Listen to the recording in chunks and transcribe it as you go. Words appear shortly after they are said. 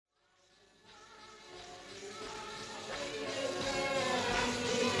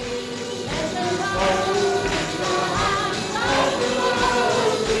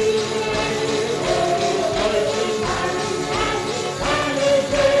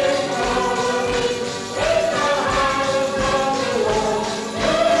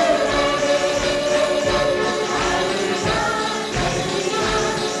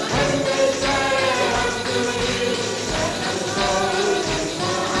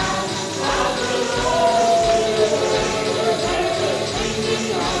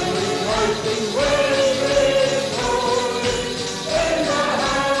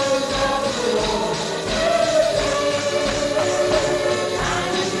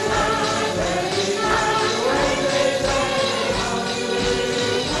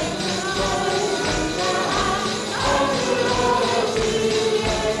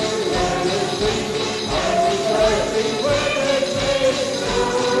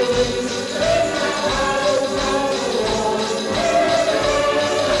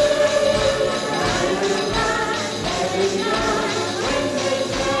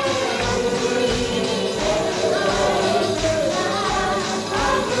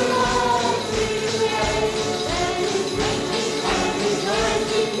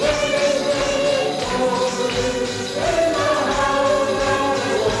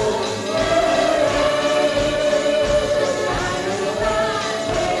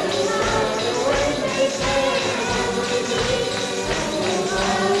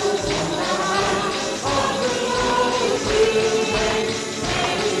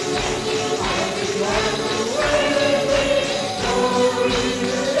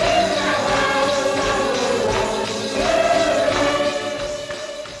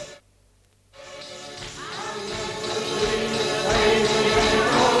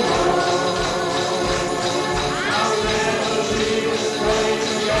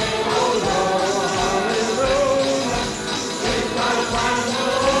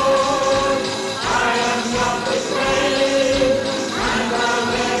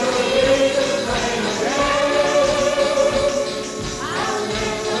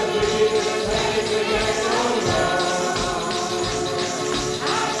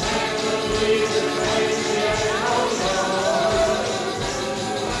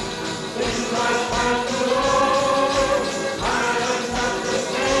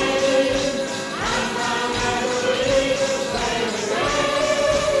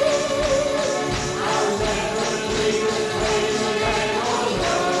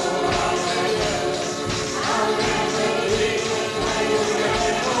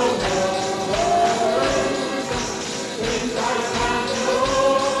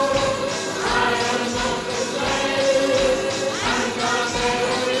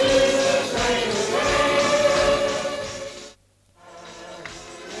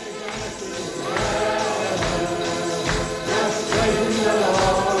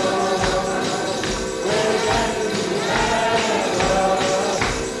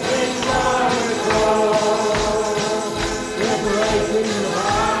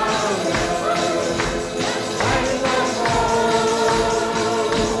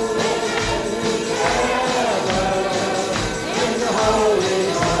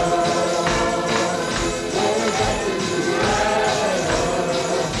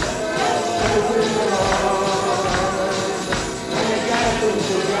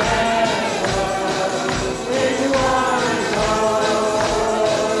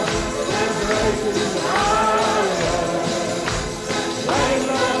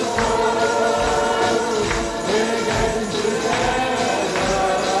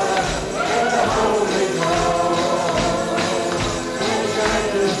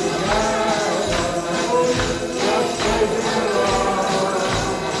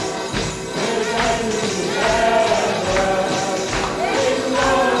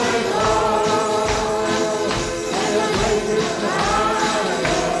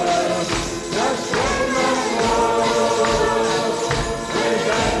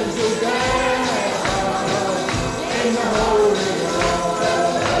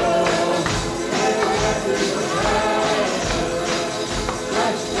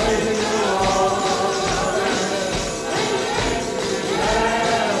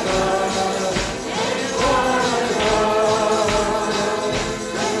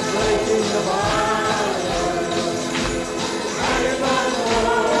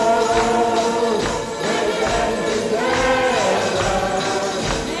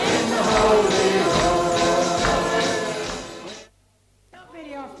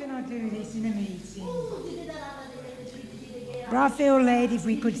I feel led if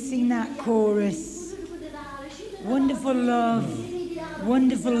we could sing that chorus. Wonderful love,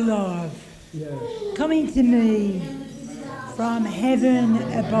 wonderful love. Yes. Coming to me from heaven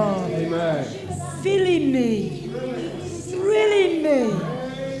above. Amen. Filling me, thrilling me,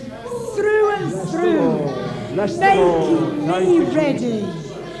 through and through, making me ready,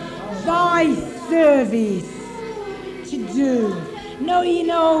 thy service to do. No, you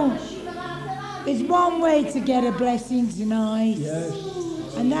know, there's one way to get a blessing tonight. Yes.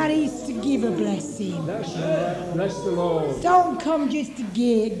 And that is to give a blessing. That's right. Bless the Lord. Don't come just to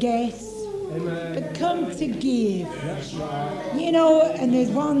guess. Amen. But come to give. That's right. You know, and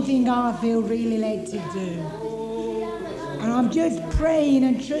there's one thing I feel really led to do. And I'm just praying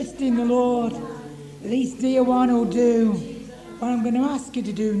and trusting the Lord that this dear one will do what I'm going to ask you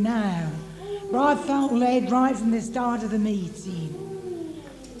to do now. But I felt led right from the start of the meeting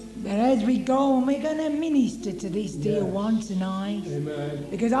that as we go and we're going to minister to this dear one tonight. Amen.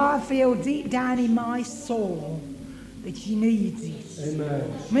 Because I feel deep down in my soul that she needs it.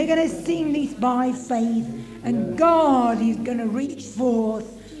 Amen. We're going to sing this by faith, and God is going to reach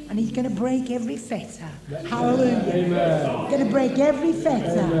forth and he's going to break every fetter. Hallelujah. Amen. He's going to break every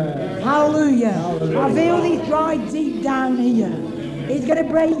fetter. Hallelujah. I feel this right deep down here. He's going to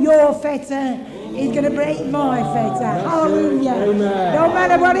break your fetter. He's going to break my fetter. Hallelujah. Amen. No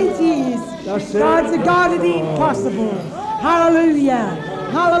matter what it is, God's a God of the impossible. Hallelujah.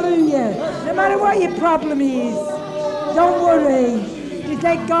 Hallelujah. No matter what your problem is, don't worry. Just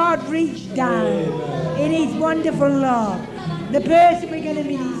let God reach down in his wonderful love. The person we're going to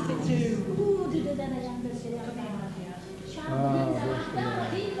minister to.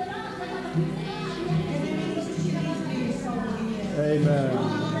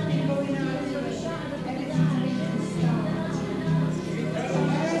 Amen.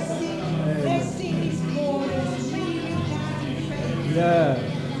 Yeah.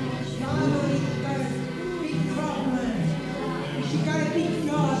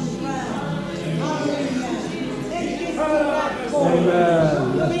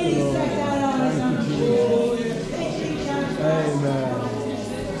 Amen. Amen.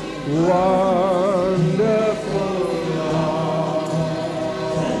 Wonderful Lord.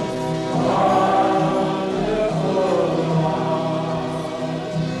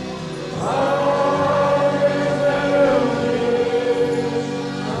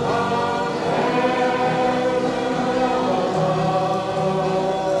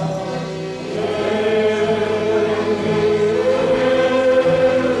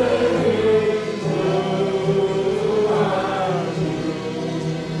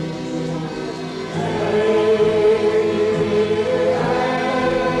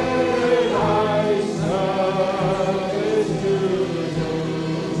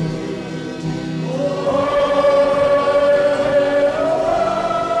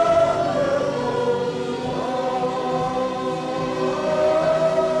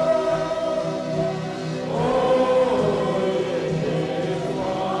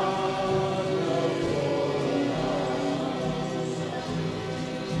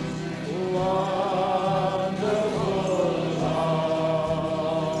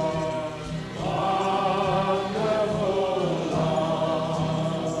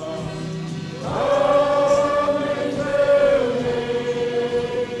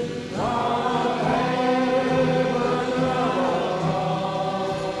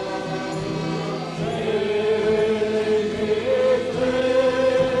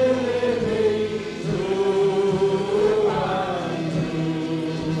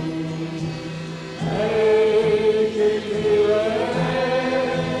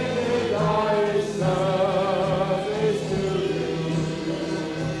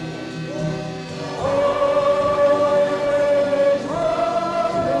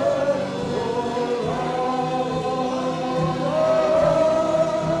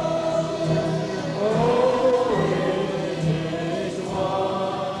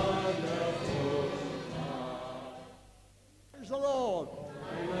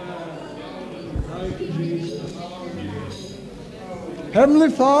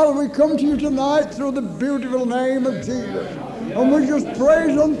 Heavenly Father, we come to you tonight through the beautiful name of Jesus. And we just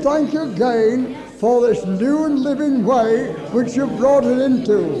praise and thank you again for this new and living way which you've brought it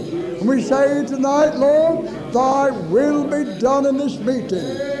into. And we say tonight, Lord, thy will be done in this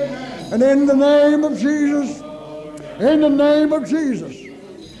meeting. And in the name of Jesus, in the name of Jesus,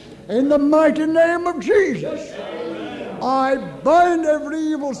 in the mighty name of Jesus, I bind every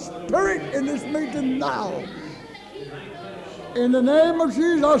evil spirit in this meeting now. In the name of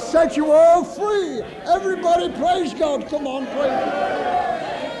Jesus, I'll set you all free. Everybody praise God. Come on, praise God.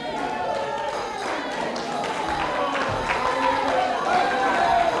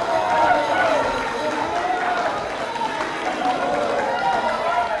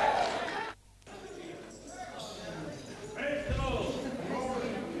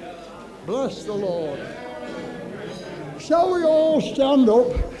 Bless the Lord. Shall we all stand up,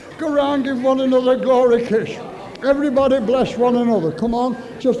 go around, give one another a glory kiss? Everybody bless one another. Come on,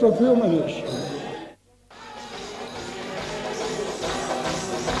 just for a few minutes.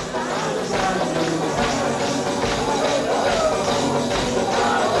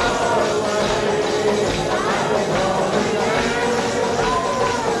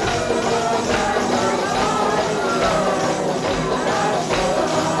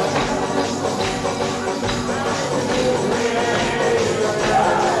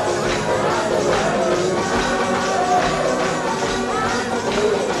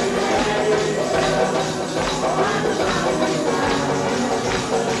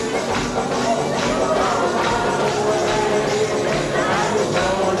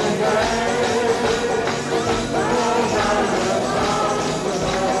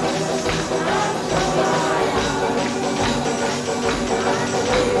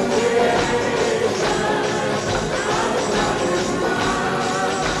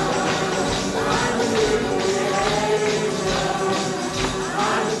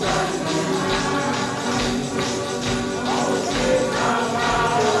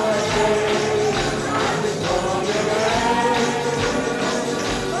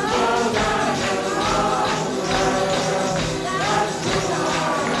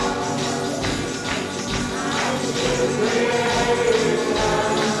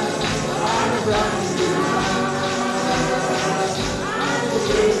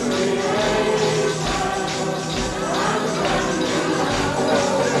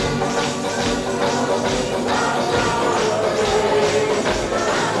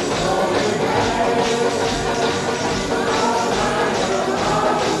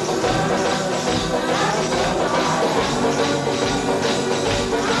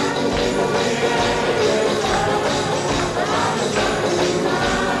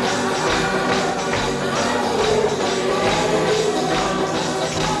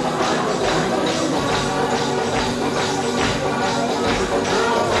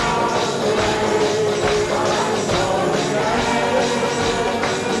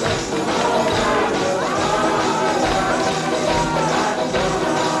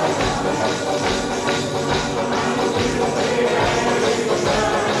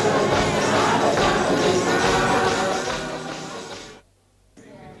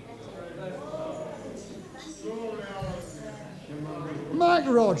 Mike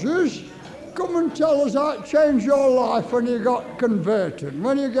Rogers, come and tell us how it changed your life when you got converted,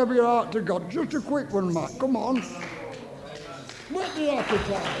 when you gave your heart to God. Just a quick one, Mike, come on. Whet the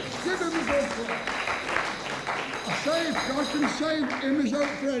appetite. Give him a good clap. I say if God can save him, he's out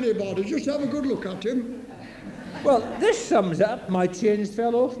for anybody. Just have a good look at him. Well, this sums up. My chains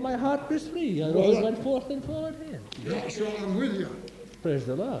fell off, my heart was free. I always went forth and forward in. That's right, I'm with you. Praise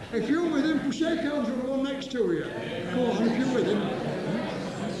the Lord. If you're with him, shake hands with the one next to you. Go on, if you're with him.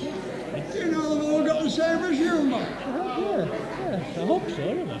 You know they've all got the same as you, Mike. I hope so,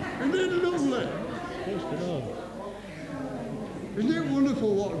 anyway. Isn't it lovely? Praise the Lord. Isn't it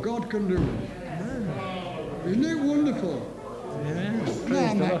wonderful what God can do? Isn't it wonderful?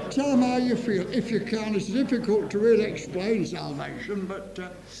 Now, Matt, tell them how you feel, if you can. It's difficult to really explain salvation, but...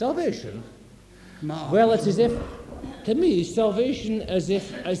 Salvation? No. Well, it's as if, to me, salvation is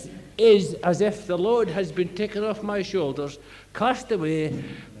as if the load has been taken off my shoulders, cast away,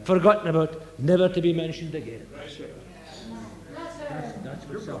 forgotten about, never to be mentioned again. That's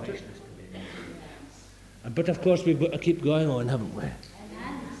what salvation is to me. But of course, we've got to keep going on, haven't we?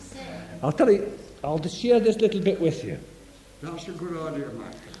 I'll tell you, I'll just share this little bit with you. That's a good idea,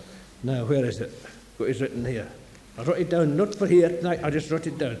 Mike. Now, where is it? What is written here? I wrote it down, not for here tonight, I just wrote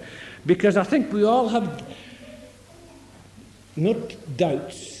it down. Because I think we all have, not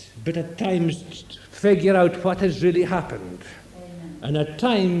doubts, but at times figure out what has really happened. And at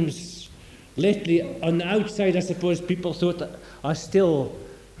times Lately, on the outside, I suppose people thought that I still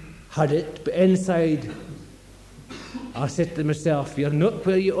had it, but inside, I said to myself, you're not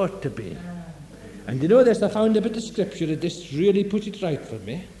where you ought to be. And you know this, I found a bit of scripture that this really put it right for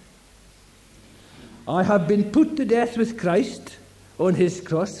me. I have been put to death with Christ on his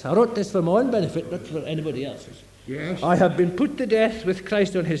cross. I wrote this for my own benefit, not for anybody else's. Yes. I have been put to death with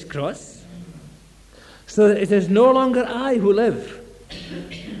Christ on his cross, so that it is no longer I who live,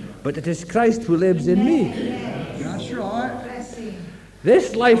 but it is Christ who lives in me. That's right.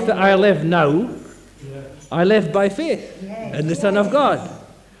 This life that I live now, I live by faith in the Son of God,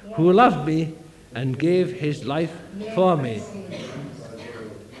 who loved me and gave his life for me.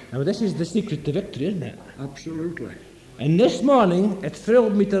 Now this is the secret to victory, isn't it? Absolutely. And this morning, it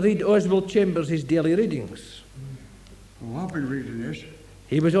thrilled me to read Oswald Chambers' daily readings. Oh, I've been reading this.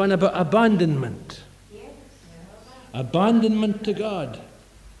 He was on about abandonment. Abandonment to God.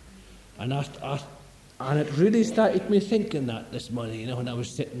 And it really started me thinking that this morning, when I was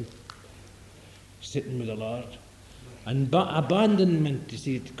sitting with the Lord. And abandonment, you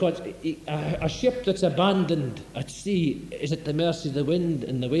see, because a ship that's abandoned at sea is at the mercy of the wind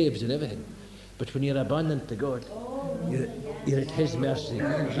and the waves and everything. But when you're abandoned to God, you're at his mercy.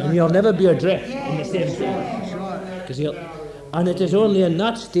 And you'll never be adrift in the same thing. And it is only in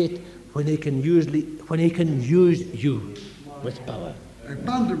that state when he can use you with power.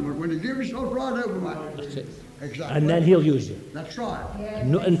 Abandonment, when he gives himself right over, man. That's it. Exactly. And then he'll use you. That's right.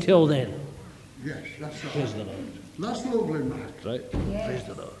 Not until then. Yes, that's right. Praise the Lord. That's lovely, man. Right? Praise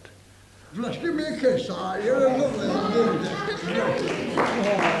the Lord. Bless, give me a kiss. You're a lovely.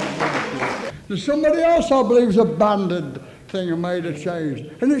 There's somebody else I believe's abandoned thing and made a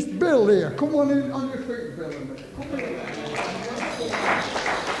change. And it's Bill here. Come on in on your feet, Bill. Come here.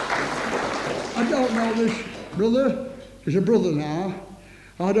 I don't know this brother. He's a brother now.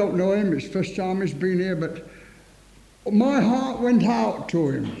 I don't know him. It's the first time he's been here, but my heart went out to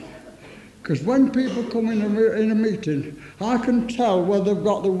him. Because when people come in a meeting, I can tell whether they've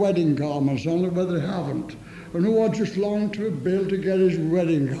got the wedding garments on or whether they haven't. And I just long to Bill to get his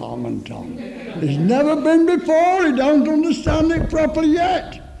wedding garment on. He's never been before. He don't understand it properly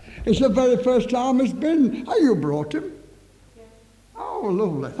yet. It's the very first time he's been. Oh, you brought him? Oh,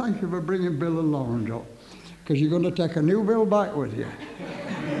 lovely. Thank you for bringing Bill along, Joe. Because you're going to take a new Bill back with you.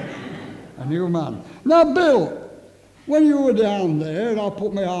 A new man. Now, Bill, when you were down there and I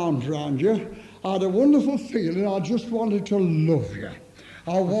put my arms around you, I had a wonderful feeling. I just wanted to love you.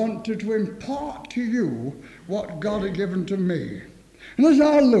 I wanted to impart to you what God had given to me. And as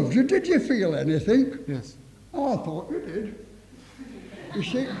I loved you, did you feel anything? Yes. Oh, I thought you did. You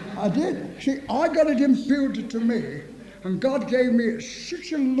see, I did. See, I got it imputed to me, and God gave me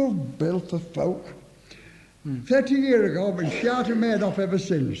such a love, Bill, for folk. 30 years ago, I've been shouting my head off ever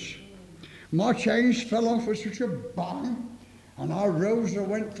since. My chains fell off with such a bang, and I rose and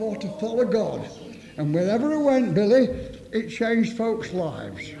went forth to follow God. And wherever I went, Billy, it changed folks'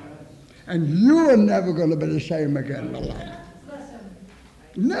 lives. And you are never going to be the same again, my lad.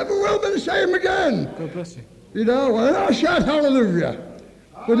 Never will be the same again. God bless you. You know, when I shout hallelujah,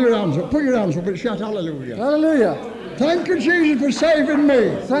 put your hands up and shout hallelujah. Hallelujah. Thank you, Jesus, for saving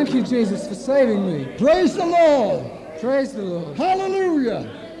me. Thank you, Jesus, for saving me. Praise the Lord. Praise the Lord. Hallelujah.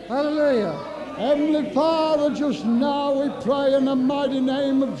 Hallelujah. Heavenly Father, just now we pray in the mighty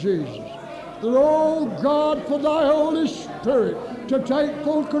name of Jesus that, oh God, for thy Holy Spirit to take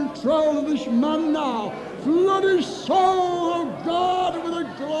full control of this man now. Flood his soul, oh God, with a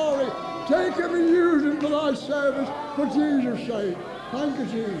glory. Take him and use him for thy service for Jesus' sake. Thank you,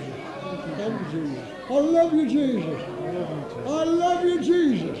 Jesus. Thank you, Jesus. I love you, Jesus. I love you,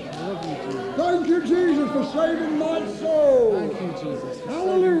 Jesus. Thank you, Jesus, for saving my soul. Thank you, Jesus. for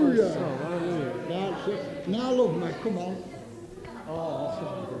Hallelujah. saving my soul. Hallelujah. That's it. Now, love me. Come on.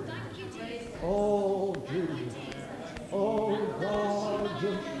 Oh, Jesus. Oh, God,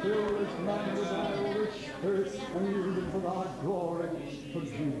 just fill this man with thy Holy Spirit and use him for thy glory. For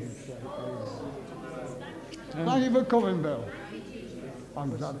Jesus' sake. Amen. Thank you for coming, Bill.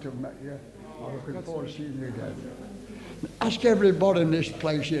 I'm glad to have met you. I'm looking forward to seeing you again. Ask everybody in this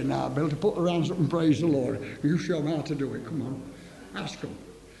place here now, Bill, to put their hands up and praise the Lord. You show them how to do it. Come on. Ask them.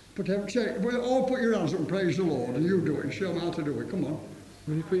 All put your hands up and praise the Lord, and you do it. Show them how to do it. Come on.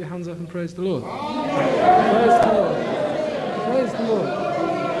 Will you put your hands up and praise the Lord? Praise the Lord. Praise the Lord.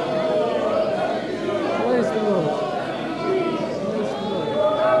 Praise the Lord.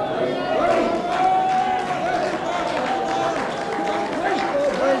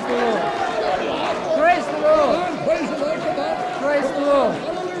 Praise the Lord. Praise the Lord. Praise the Lord. Praise the Lord. Come on. Praise the Lord.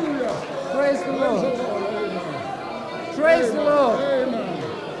 Hallelujah. Praise the Lord. Amen. Praise the Lord. Amen.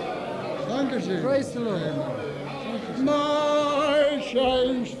 Thank Jesus. Praise the Lord. My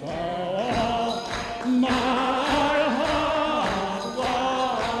chains fell, my heart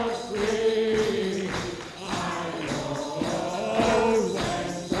was free. I always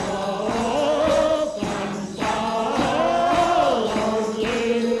went up and followed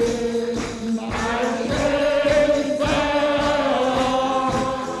you. My chains fell, my heart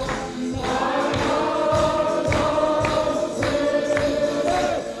was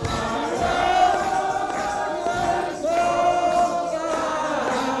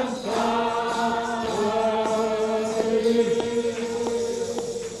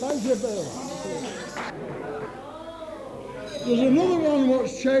Thank you, Bill. There's another one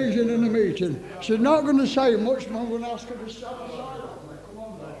what's changing in the meeting. She's not going to say much, but I'm going to ask her to stand aside. Come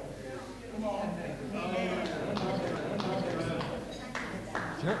on, Bill. Come on.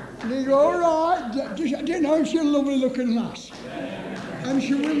 Do you go, all right? Do you know she's a lovely looking lass? And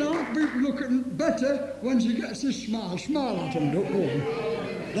she will not be looking better when she gets a smile. Smile at him, don't go on.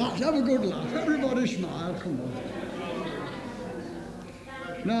 Let's have a good laugh. Everybody smile, come on.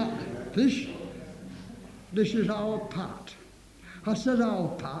 Now, this is our Pat. I said our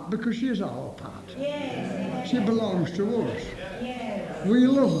Pat because she's our Pat. Yes. She belongs to us. Yes. We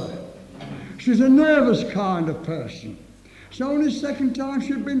love her. She's a nervous kind of person. It's only the second time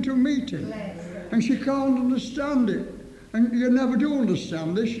she's been to a meeting. And she can't understand it. And you never do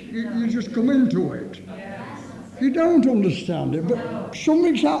understand this. You just come into it. You don't understand it, but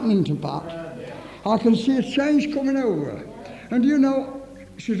something's happening to Pat. I can see a change coming over her. And you know,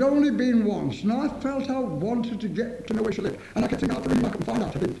 she's only been once, and I felt I wanted to get to know where she lived. And I kept thinking, I'll ring back and find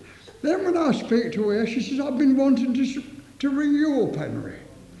out I didn't. Then when I speak to her, she says, I've been wanting to ring you up, Henry.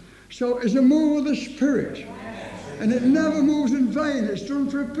 So it's a move of the Spirit. And it never moves in vain. It's done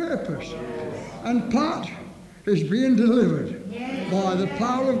for a purpose. And Pat is being delivered by the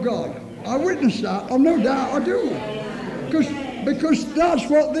power of God. I witness that. I've no doubt I do. Because that's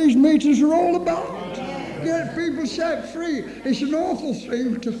what these meetings are all about. Get people set free. It's an awful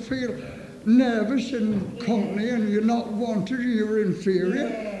thing to feel nervous in company and you're not wanted, you're inferior.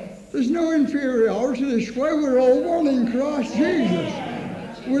 There's no inferiority this way. We're all one in Christ Jesus.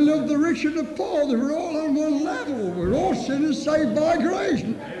 We love the rich and the poor. We're all on one level. We're all sinners saved by grace.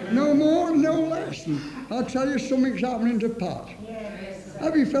 No more, no less. And I'll tell you, something's happening to Pat.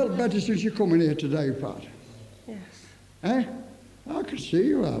 Have you felt better since you come in here today, Pat? Yes. Eh? I can see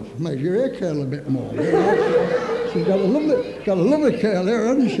you have. Made your hair curl a bit more. You know? She's got a lovely curl here,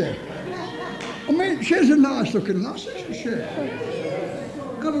 hasn't she? I mean, she's a nice looking lass, isn't she?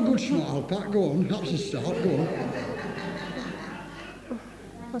 Have a good smile, Pat. Go on. That's a start. Go on.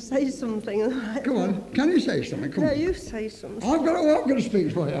 I'll say something. Come on. Can you say something? Come No, on. you say something. I'm going to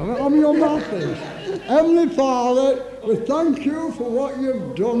speak for you. I'm your mouthpiece. Heavenly Father, we thank you for what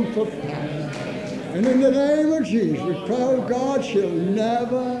you've done for Pat. And in the name of Jesus, we pray, oh God, she'll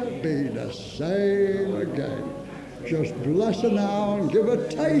never be the same again. Just bless her now and give her a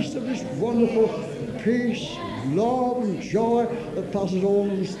taste of this wonderful peace, love and joy that passes all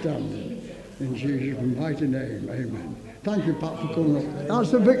understanding. In Jesus' mighty name, amen. Thank you, Pat, for coming up.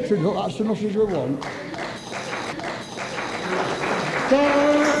 That's the victory. That's enough as we want.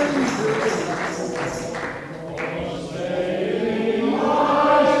 Thank you.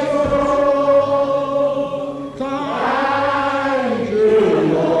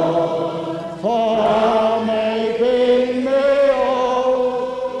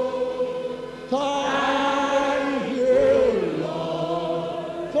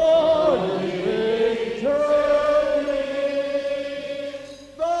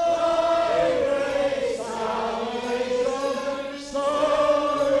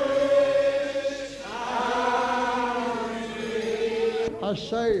 I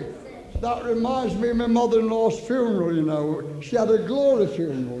say, that reminds me of my mother-in-law's funeral, you know. She had a glory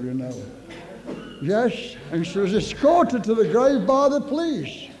funeral, you know. Yes, and she was escorted to the grave by the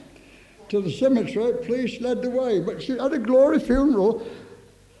police. To the cemetery, police led the way. But she had a glory funeral,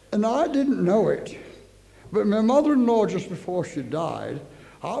 and I didn't know it. But my mother-in-law, just before she died,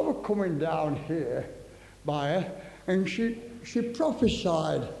 I was coming down here by her, and she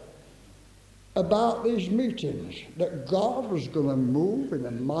prophesied about these meetings, that God was going to move in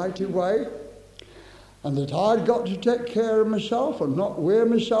a mighty way, and that I'd got to take care of myself and not wear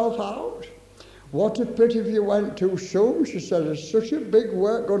myself out. What a pity if you went too soon. She said, there's such a big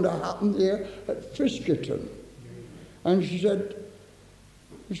work going to happen here at Fiskerton. And she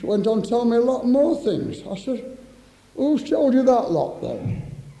went on to tell me a lot more things. I said, who's told you that lot then?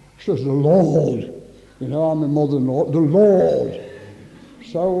 She says, the Lord. You know, I'm a mother-in-law, the Lord.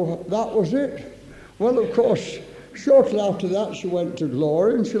 So that was it. Well, of course, Shortly after that, she went to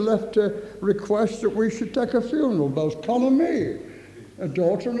glory, and she left a request that we should take a funeral, both Con and me, a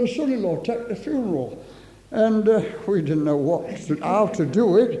daughter and a son-in-law, take the funeral. And we didn't know how to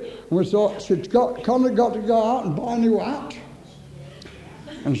do it. And we thought Con had got to go out and buy a new hat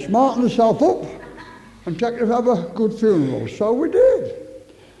and smarten herself up and take her to have a good funeral. So we did.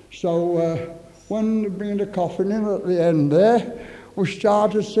 So when they bring the coffin in at the end there, we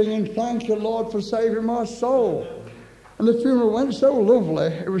started singing, "Thank you, Lord, for saving my soul." And the funeral went so lovely,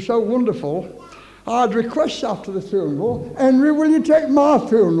 it was so wonderful. I had requests after the funeral, "Henry, will you take my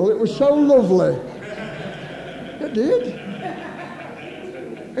funeral? It was so lovely." It did.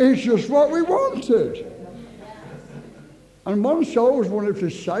 It's just what we wanted. And one soul was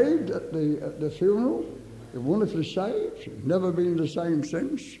wonderfully saved at the funeral. They were wonderfully saved. Never been the same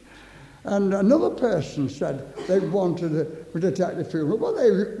since. And another person said they wanted me to take the funeral. Well,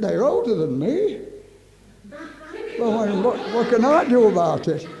 they're older than me. Well, what can I do about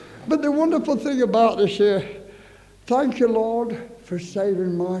it? But the wonderful thing about this here, thank you, Lord, for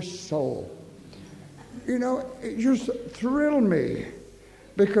saving my soul. You know, it just thrilled me,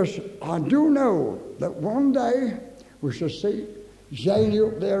 because I do know that one day we shall see Janie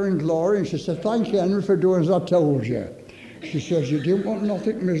up there in glory, and she said, "Thank you, Henry, for doing as I told you." She says, "You didn't want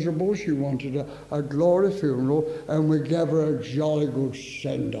nothing miserable." She wanted a glory funeral, and we gave her a jolly good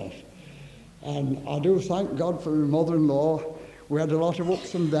send-off. And I do thank God for my mother-in-law. We had a lot of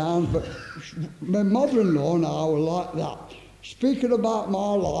ups and downs, but my mother-in-law and I were like that. Speaking about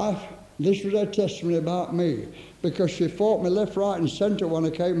my life, this was her testimony about me, because she fought me left, right and centre when I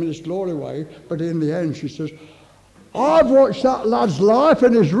came in this glory way, but in the end she says, "I've watched that lad's life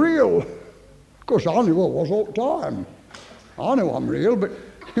and it's real." Of course, I knew I was all the time. I know I'm real, but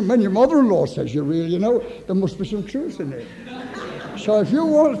when your mother-in-law says you're real, you know, there must be some truth in it. So if you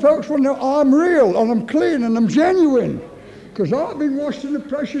want, folks want to know, I'm real and I'm clean and I'm genuine, because I've been washed in the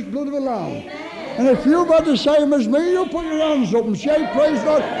precious blood of the Lamb. And if you've had the same as me, you put your hands up and say, "Praise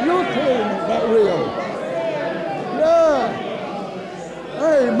God, you're clean, that real." Yeah.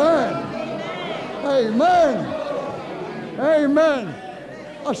 Amen. Amen. Amen.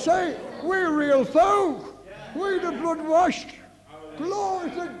 I say, we're real folk. We're the blood washed. Glory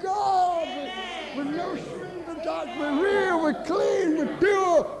to God. With no strings attached. We're real, we're clean, we're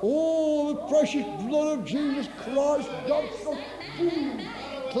pure. Oh, the precious blood of Jesus Christ does so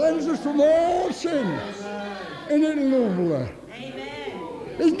cleanse us from all sin. Isn't it lovely? Amen.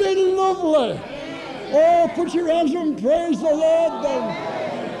 Isn't it lovely? Oh, put your hands up and praise the Lord then.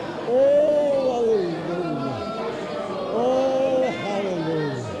 Oh, hallelujah. Oh,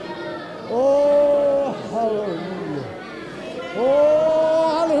 hallelujah. Oh, hallelujah.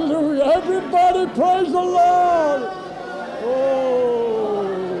 Oh, hallelujah. Everybody praise the Lord. Oh,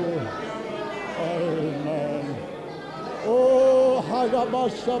 amen. Oh,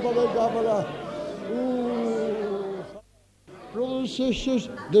 Hagabasabala. Brothers and sisters,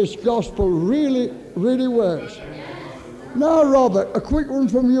 this gospel really, really works. Now, Robert, a quick one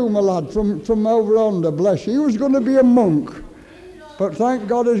from you, my lad, from over under, bless you. He was going to be a monk, but thank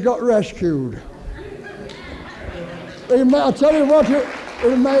God he's got rescued. I'll tell you what,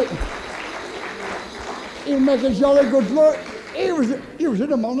 he'll make a jolly good look. He was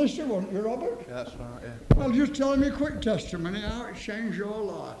in a monastery, wasn't you, Robert? Yeah, that's right, yeah. Well, just tell me a quick testimony how it changed your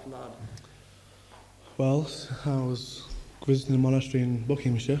life, lad. Well, I was visiting a monastery in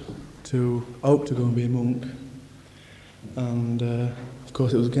Buckinghamshire to hope to go and be a monk. And, of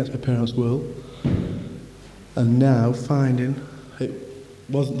course, it was against my parents' will. And now, finding it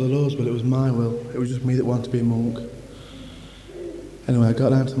wasn't the Lord's will, it was my will. It was just me that wanted to be a monk. Anyway, I got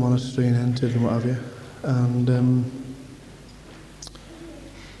down to the monastery and entered and what have you. And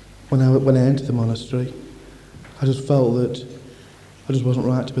when I entered the monastery, I just felt that I just wasn't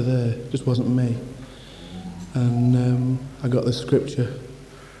right to be there. It just wasn't me. And I got this scripture,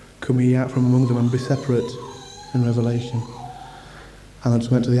 "Come ye out from among them and be separate," in Revelation. And I just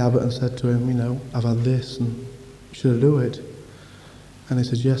went to the abbot and said to him, you know, "I've had this, and should I do it?" And he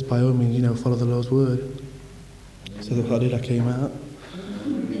says, "Yes, by all means, you know, follow the Lord's word." So that's what I did. I came out,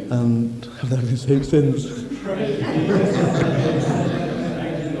 and I've never been saved since.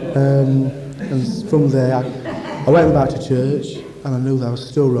 And from there, I went back to church, and I knew that I was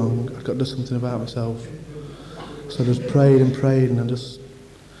still wrong. I'd got to do something about myself. So I just prayed, and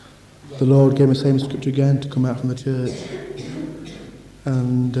the Lord gave me the same scripture again to come out from the church.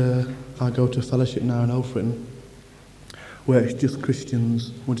 And I go to a fellowship now in Alfreton, where it's just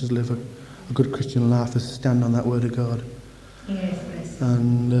Christians who just live a good Christian life, to stand on that word of God. Yes,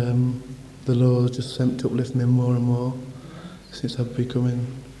 and the Lord just sent to uplift me more and more since I've been coming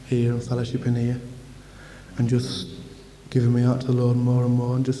here and fellowshipping here. and just giving me out to the Lord more and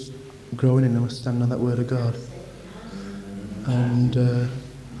more, and just growing in Him and standing on that Word of God. And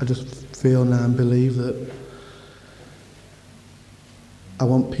I just feel now and believe that I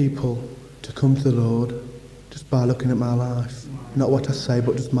want people to come to the Lord just by looking at my life. Not what I say,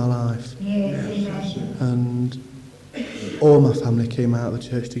 but just my life. Yes. And all my family came out of the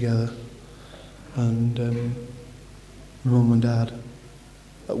church together. And my mum and dad,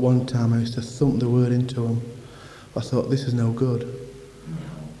 at one time I used to thump the word into them. I thought, this is no good.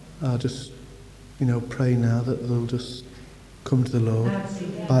 I just, pray now that they'll just come to the Lord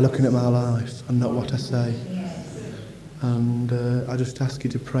by looking at my life and not what I say. And I just ask you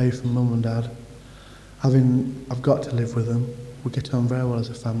to pray for Mum and Dad. I've got to live with them. We get on very well as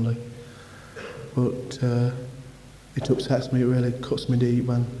a family. But it upsets me, it really cuts me deep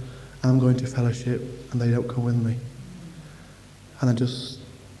when I'm going to fellowship and they don't come with me. And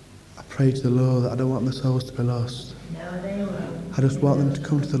I pray to the Lord that I don't want their souls to be lost. I just want them to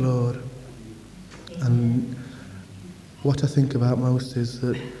come to the Lord. And what I think about most is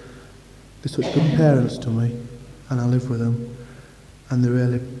that they're such good parents to me, and I live with them, and they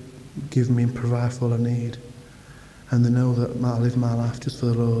really give me and provide for all I need, and they know that I live my life just for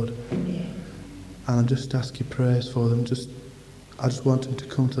the Lord. And I just ask you prayers for them. I just want them to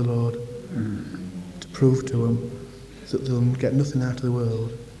come to the Lord, to prove to them that they'll get nothing out of the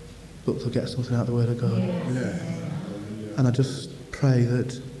world, but they'll get something out of the Word of God. And I just pray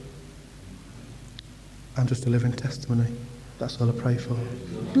that I'm just a living testimony. That's all I pray for.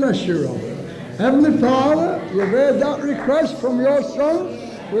 Bless you, Robert. Heavenly Father, you've heard that request from your Son.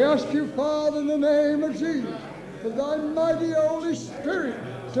 We ask you, Father, in the name of Jesus, for thy mighty Holy Spirit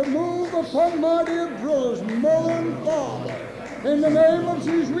to move upon my dear brothers, mother and father. In the name of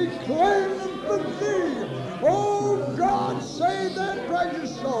Jesus, we claim them for thee. Oh God, save their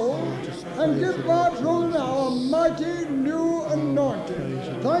precious souls and give my brother now a mighty new anointing.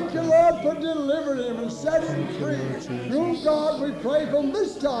 Thank you, Lord, for delivering him and setting him free. Through God, we pray from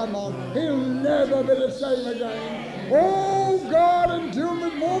this time on, he'll never be the same again. Oh God, endue him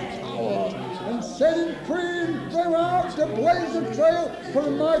with more power and set him free and bring out to blaze the trail for a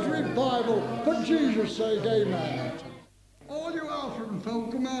mighty revival. For Jesus' sake, amen. All you Alfred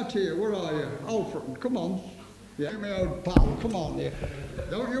folk, come out here. Where are you? Alfred, come on. Yeah, my old pal, come on here.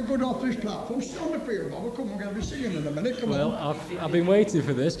 Don't you go off this platform. Stand up here, Bob. Come on, we're going to be singing in a minute. Come on. Well, I've been waiting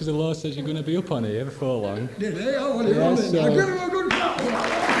for this because the Lord says you're going to be up on here before long. Did he? Oh, well, you're on it. Now give him a good clap.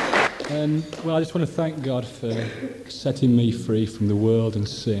 Well, I just want to thank God for setting me free from the world and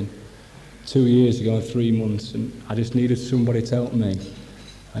sin. 2 years ago and 3 months, and I just needed somebody to help me.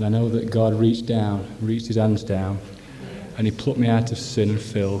 And I know that God reached his hands down, and he plucked me out of sin and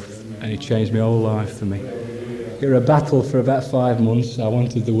filth, and he changed my whole life for me. It was a battle for about 5 months. I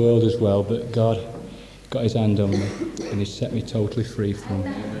wanted the world as well, but God got his hand on me, and he set me totally free from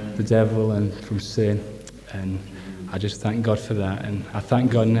the devil and from sin. And I just thank God for that. And I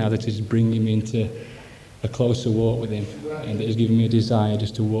thank God now that he's bringing me into a closer walk with him, and that he's given me a desire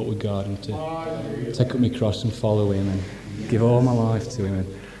just to walk with God and to take up my cross and follow him and give all my life to him.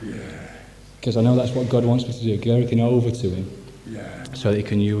 Because I know that's what God wants me to do, give everything over to him so that he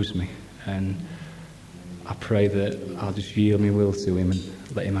can use me. And I pray that I'll just yield my will to him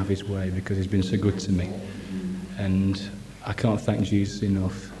and let him have his way, because he's been so good to me. And I can't thank Jesus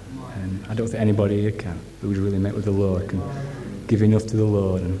enough. And I don't think anybody here can, who's really met with the Lord, can give enough to the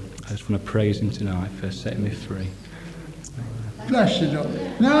Lord. And I just want to praise him tonight for setting me free. Bless you,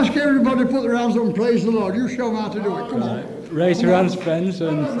 John. Now ask everybody to put their hands up and praise the Lord. You show them how to do it. Come on. Raise your hands, friends,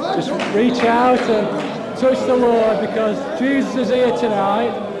 and just reach out and touch the Lord, because Jesus is here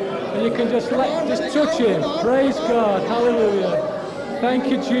tonight, and you can just touch him. Praise God. Hallelujah. Thank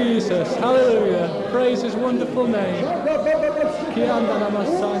you, Jesus. Hallelujah. Praise his wonderful name.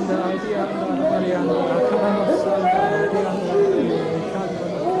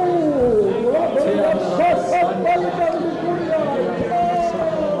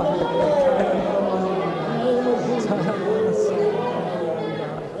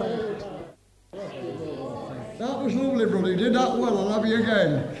 That was lovely, brother. You did that well. I'll have you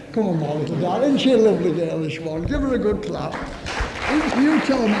again. Come on, my little darling. Isn't she a lovely girl, this one? Give her a good clap. You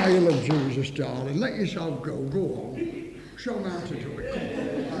tell them how you love Jesus, darling. Let yourself go. Go on. Show them how to do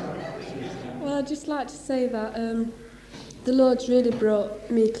it. Come on. Well, I'd just like to say that the Lord's really brought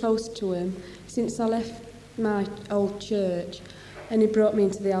me close to him since I left my old church, and he brought me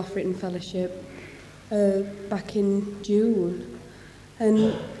into the Alfreton Fellowship back in June.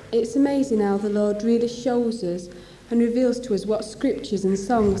 And it's amazing how the Lord really shows us and reveals to us what scriptures and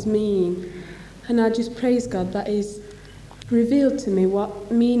songs mean. And I just praise God that he's revealed to me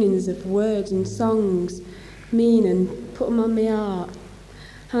what meanings of words and songs mean and put them on my heart.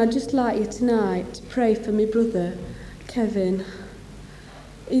 And I'd just like you tonight to pray for my brother, Kevin.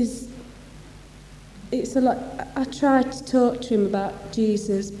 It's a lot. I tried to talk to him about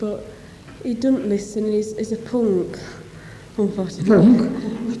Jesus, but he doesn't listen. He's a punk, unfortunately.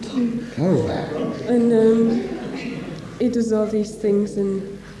 Oh. And he does all these things,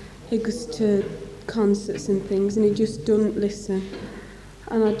 and he goes to concerts and things, and he just doesn't listen.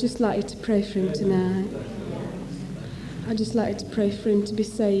 And I'd just like you to pray for him tonight. I'd just like you to pray for him to be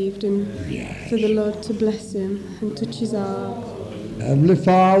saved and for the Lord to bless him and touch his heart. Heavenly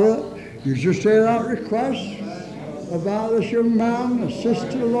Father, you just hear that request about this young man, a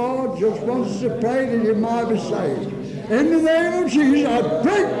sister, Lord, just wants to pray that you might be saved. In the name of Jesus, I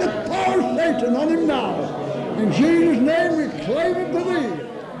break the power of Satan on him now. In Jesus' name, we claim him for thee.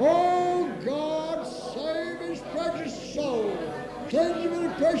 Oh God, save his precious soul. Cleanse him with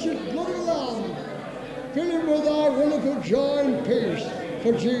the precious blood of the Lamb. Fill him with thy wonderful joy and peace.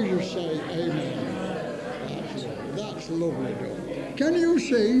 For Jesus' sake, amen. That's lovely, Doug. Can you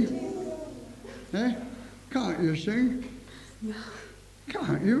sing? Eh? Can't you sing? No.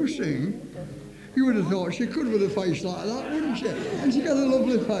 Can't you sing? You would have thought she could with a face like that, wouldn't she? And she got a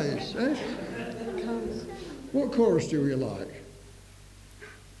lovely face, eh? What chorus do you like?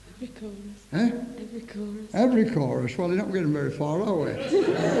 Every chorus. Eh? Every chorus. Every chorus. Well, you're not getting very far, are we?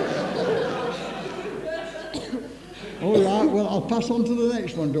 All right, well, I'll pass on to the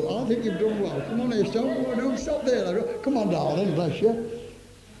next one, Doug. I think you've done well. Come on here, don't stop there. Come on, darling, bless you.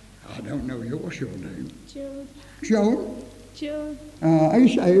 I don't know you. What's your name? Joan. Joan? Joan. Are you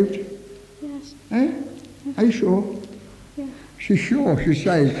saved? Yes. Eh? Are you sure? Yeah. She's sure she's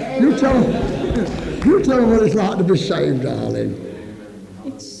saved. You tell her what it's like to be saved, darling.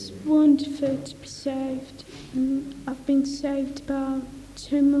 It's wonderful to be saved. And I've been saved about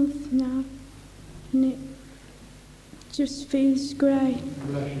 2 months now. And it just feels great.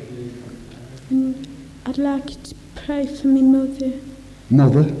 And I'd like you to pray for me mother.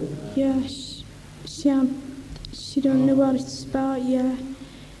 Mother? Yeah, she don't know what it's about yet.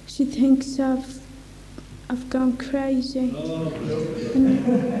 She thinks I've gone crazy.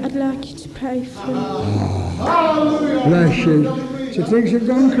 And I'd like you to pray for her. Bless you. She thinks you've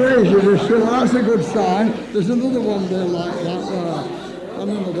gone crazy. Well, that's a good sign. There's another one there like that. And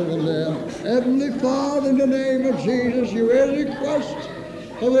another one there. Heavenly Father, in the name of Jesus, you hear the request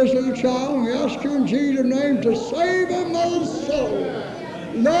of this little child. We ask you in Jesus' name to save her mother's soul.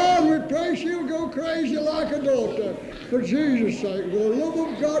 Lord, we pray she'll go crazy like a daughter. For Jesus' sake, with the love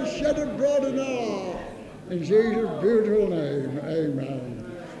of God shed abroad in our heart. In Jesus' beautiful name,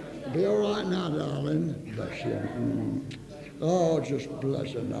 amen. Be all right now, darling. Bless you. Oh, just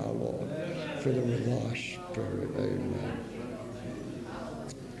bless her now, Lord. Fill her with thy spirit, amen.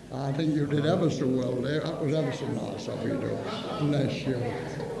 I think you did ever so well there. That was ever so nice of you, though. Bless you.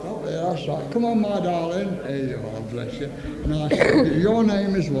 Oh, yeah, that's right. Come on, my darling. There you are, bless you. Nice. Your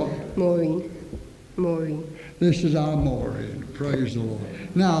name is what? Maureen. Maureen. This is our Maureen. Praise the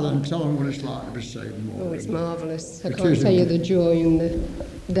Lord. Now then, tell them what it's like to be saved, Maureen. Oh, it's marvellous. I It can't is, tell you isn't the joy and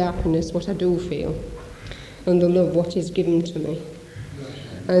the happiness, what I do feel, and the love what is given to me.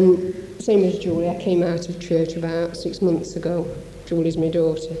 And same as Julie, I came out of church about 6 months ago. Julie's my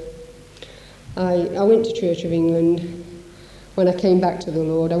daughter. I went to Church of England. When I came back to the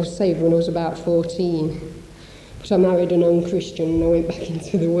Lord, I was saved when I was about 14. But I married a non-Christian and I went back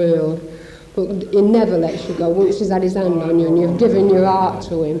into the world. But he never lets you go. Once he's had his hand on you and you've given your heart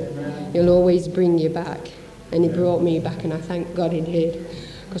to him, he'll always bring you back. And he brought me back, and I thank God he did.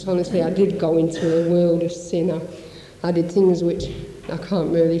 Because honestly, I did go into a world of sin. I did things which I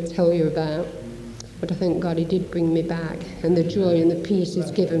can't really tell you about. But I thank God he did bring me back. And the joy and the peace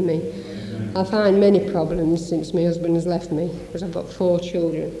he's given me. I find many problems since my husband has left me, because I've got 4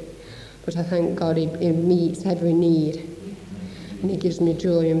 children. But I thank God he meets every need. And he gives me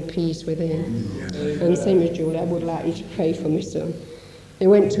joy and peace within. And same as Julie, I would like you to pray for my son. He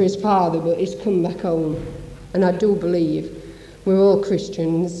went to his father, but he's come back home. And I do believe we're all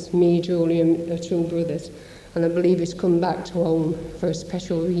Christians, me, Julie, and our 2 brothers. And I believe he's come back to home for a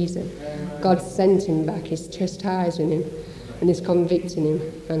special reason. God sent him back, he's chastising him, and he's convicting him.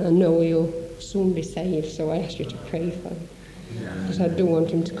 And I know he'll soon be saved, so I ask you to pray for him. Because I do want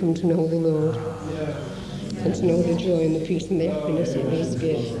him to come to know the Lord. And to know the joy and the peace and the happiness it is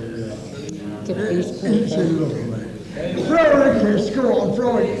gives. So please pray for him. Throw the kiss, go on,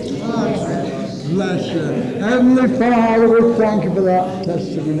 throw it. Bless you. Heavenly Father, we thank you for that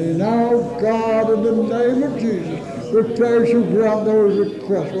testimony. Now, God, in the name of Jesus, We pray you grant those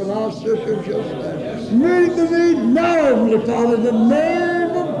requests what our sister just said. Meet the need now, Heavenly Father, in the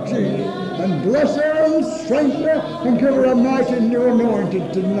name of Jesus. And bless her and strengthen her and give her a mighty new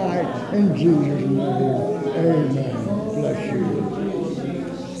anointing tonight. In Jesus' name. Amen. Bless you.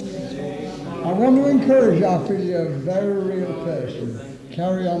 I want to encourage you. I feel you're a very real person.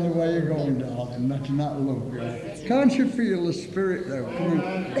 Carry on the way you're going, darling. Let you not look. Can't you feel the Spirit though coming?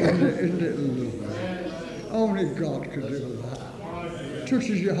 Isn't it lovely? Only God could do that. It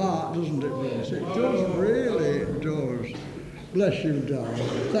touches your heart, doesn't it, Vince? It does, really, it does. Bless you, darling.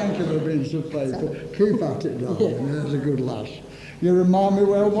 Thank you for being so faithful. Keep at it, darling. There's a good lass. You remind me of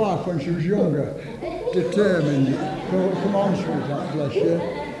my wife when she was younger. Determined. Come on, sweetheart, bless you.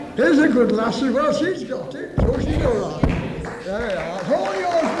 Here's a good lass as well. She's got it. So she's all right. There you are. Hold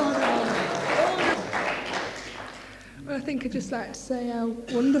yours, my darling. Well, I think I'd just like to say how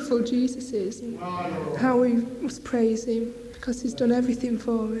wonderful Jesus is and how we must praise him because he's done everything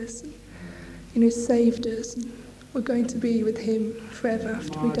for us. And, he's saved us. And we're going to be with him forever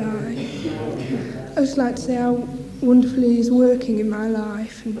after we die. I'd just like to say how wonderfully he's working in my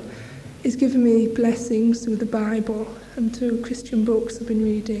life and he's given me blessings through the Bible and through Christian books I've been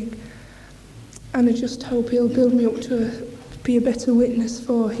reading. And I just hope he'll build me up to be a better witness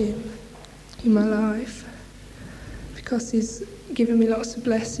for him in my life because he's given me lots of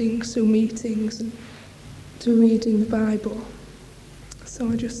blessings through meetings and through reading the Bible. So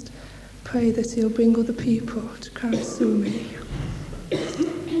I just pray that he'll bring other people to Christ through me.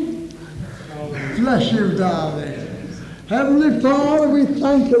 Bless you, darling. Heavenly Father, we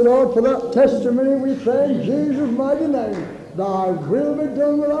thank you, Lord, for that testimony. We pray in Jesus' mighty name. Thy will be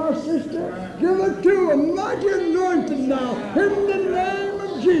done with our sister. Give her to a mighty anointing now. In the name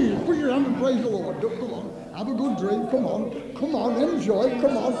of Jesus. Put your hand and praise the Lord. Come on. Have a good drink. Come on. Come on. Enjoy.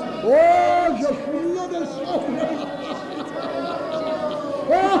 Come on. Oh, just let us.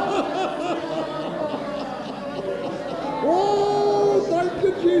 Oh, thank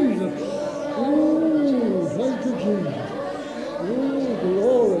you, Jesus. Oh, thank you, Jesus. Oh,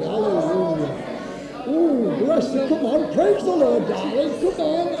 glory. Hallelujah. Oh, bless you. Come on, praise the Lord, darling. Come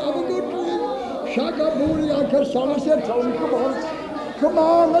on, have a good drink. Shaka booty, Akasana said, Tony, come on. Come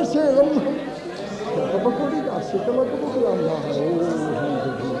on, let's hear them.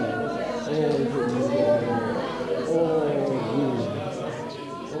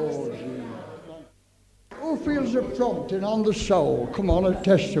 Who feels a prompting on the soul? Come on, a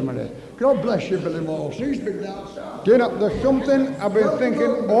testimony. God bless you, Billy Morse. He's been down. Do you know, there's something I've been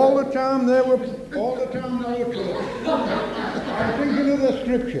thinking all the time they were talking. I'm thinking of the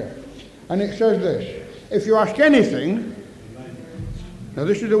scripture, and it says this: if you ask anything, now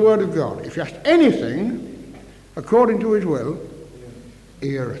this is the word of God, if you ask anything according to his will, he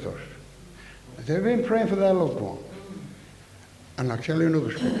heareth us. They've been praying for their loved one. And I'll tell you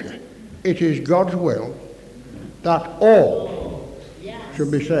another scripture. It is God's will that all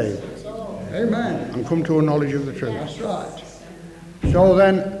should be saved. Amen. And come to a knowledge of the truth. That's right. So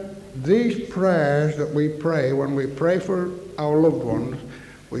then, these prayers that we pray, when we pray for our loved ones,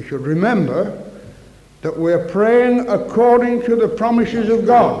 we should remember that we're praying according to the promises of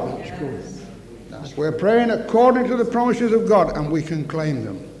God. That's good. We're praying according to the promises of God, and we can claim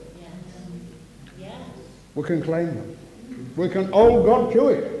them. We can claim them. We can hold God to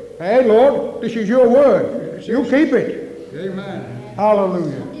it. Hey, Lord, this is your word. You keep it. Amen.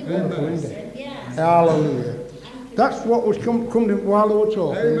 Hallelujah. Amen. Hallelujah. That's what was coming while they were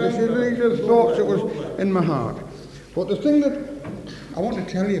talking. These are the thoughts that was in my heart. But the thing that I want to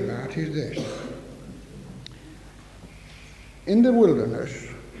tell you about is this. In the wilderness,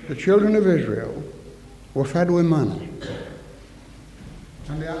 the children of Israel were fed with manna.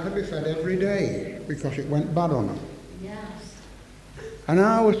 And they had to be fed every day because it went bad on them. Yes. And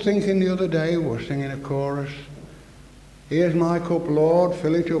I was thinking the other day, we were singing a chorus, here's my cup, Lord,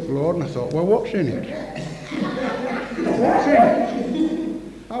 fill it up, Lord. And I thought, well, what's in it? What's in it?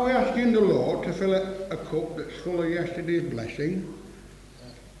 Are we asking the Lord to fill a cup that's full of yesterday's blessing?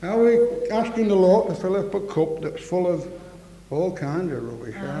 Are we asking the Lord to fill up a cup that's full of all kinds of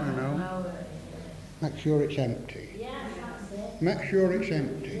rubbish? I don't know. Make sure it's empty. Make sure it's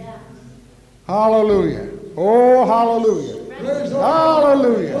empty. Hallelujah. Oh, hallelujah.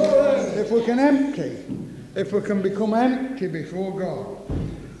 Hallelujah. If we can empty, if we can become empty before God,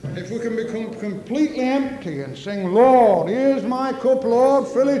 if we can become completely empty and sing, Lord, here's my cup, Lord,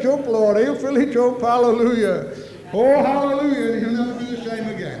 fill it up, Lord, he'll fill it up, hallelujah. Oh, hallelujah, he'll never be the same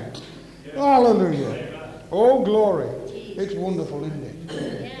again. Hallelujah. Oh, glory. It's wonderful, isn't it?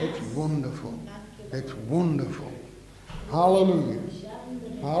 It's wonderful. It's wonderful. Hallelujah.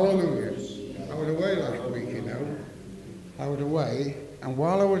 Hallelujah. I was away last week, you know. I was away, and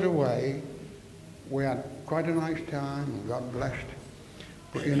while I was away, we had quite a nice time, and God blessed.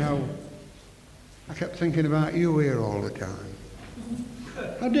 But you know, I kept thinking about you here all the time.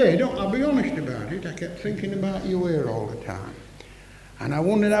 I did, I'll be honest about it. I kept thinking about you here all the time. And I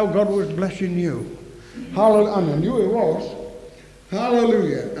wondered how God was blessing you. Hallelujah. And I knew He was.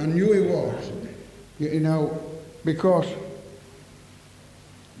 Hallelujah. I knew He was. You know, because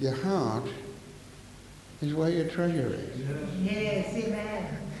your heart is where your treasure is. Yes,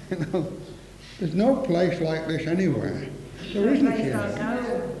 amen. You know, there's no place like this anywhere. There isn't here.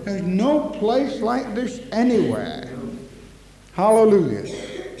 There's no place like this anywhere. Hallelujah.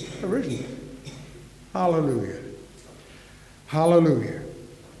 There isn't. Hallelujah. Hallelujah.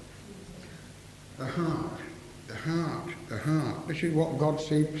 The heart, the heart, the heart. This is what God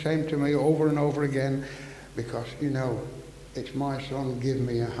saying to me over and over again, because, you know, it's my son, give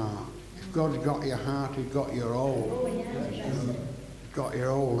me a heart. If God's got your heart, He's got your all. He's got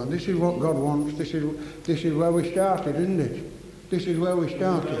your all. And this is what God wants. This is where we started, isn't it? This is where we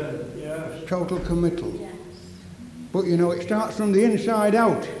started. Total committal. But, you know, it starts from the inside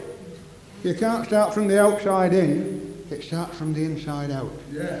out. You can't start from the outside in. It starts from the inside out.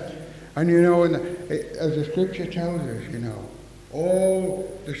 Yeah. And, you know, as the Scripture tells us, you know,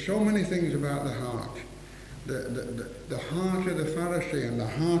 there's so many things about the heart. The heart of the Pharisee and the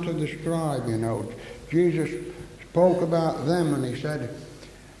heart of the scribe, you know. Jesus spoke about them and He said,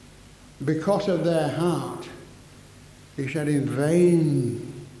 because of their heart, He said, in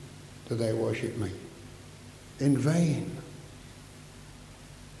vain do they worship me. In vain.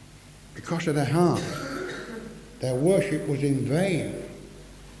 Because of their heart. Their worship was in vain.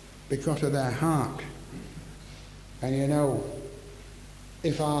 Because of their heart. And you know,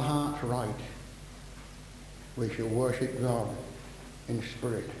 if our heart's right, we shall worship God in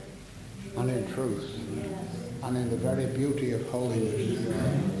spirit and in truth and in the very beauty of holiness.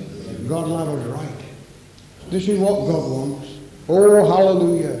 God will have us right. This is what God wants. Oh,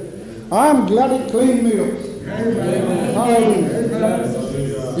 hallelujah. I'm glad it cleaned me up.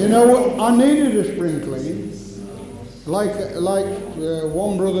 Hallelujah. You know what? I needed a spring cleaning. Like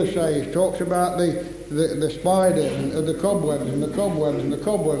one brother says, talks about the spiders and the cobwebs and the cobwebs and the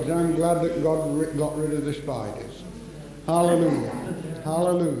cobwebs. I'm glad that God got rid of the spiders. Hallelujah.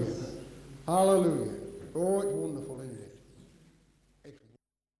 Hallelujah. Hallelujah. Oh, it's wonderful, isn't it?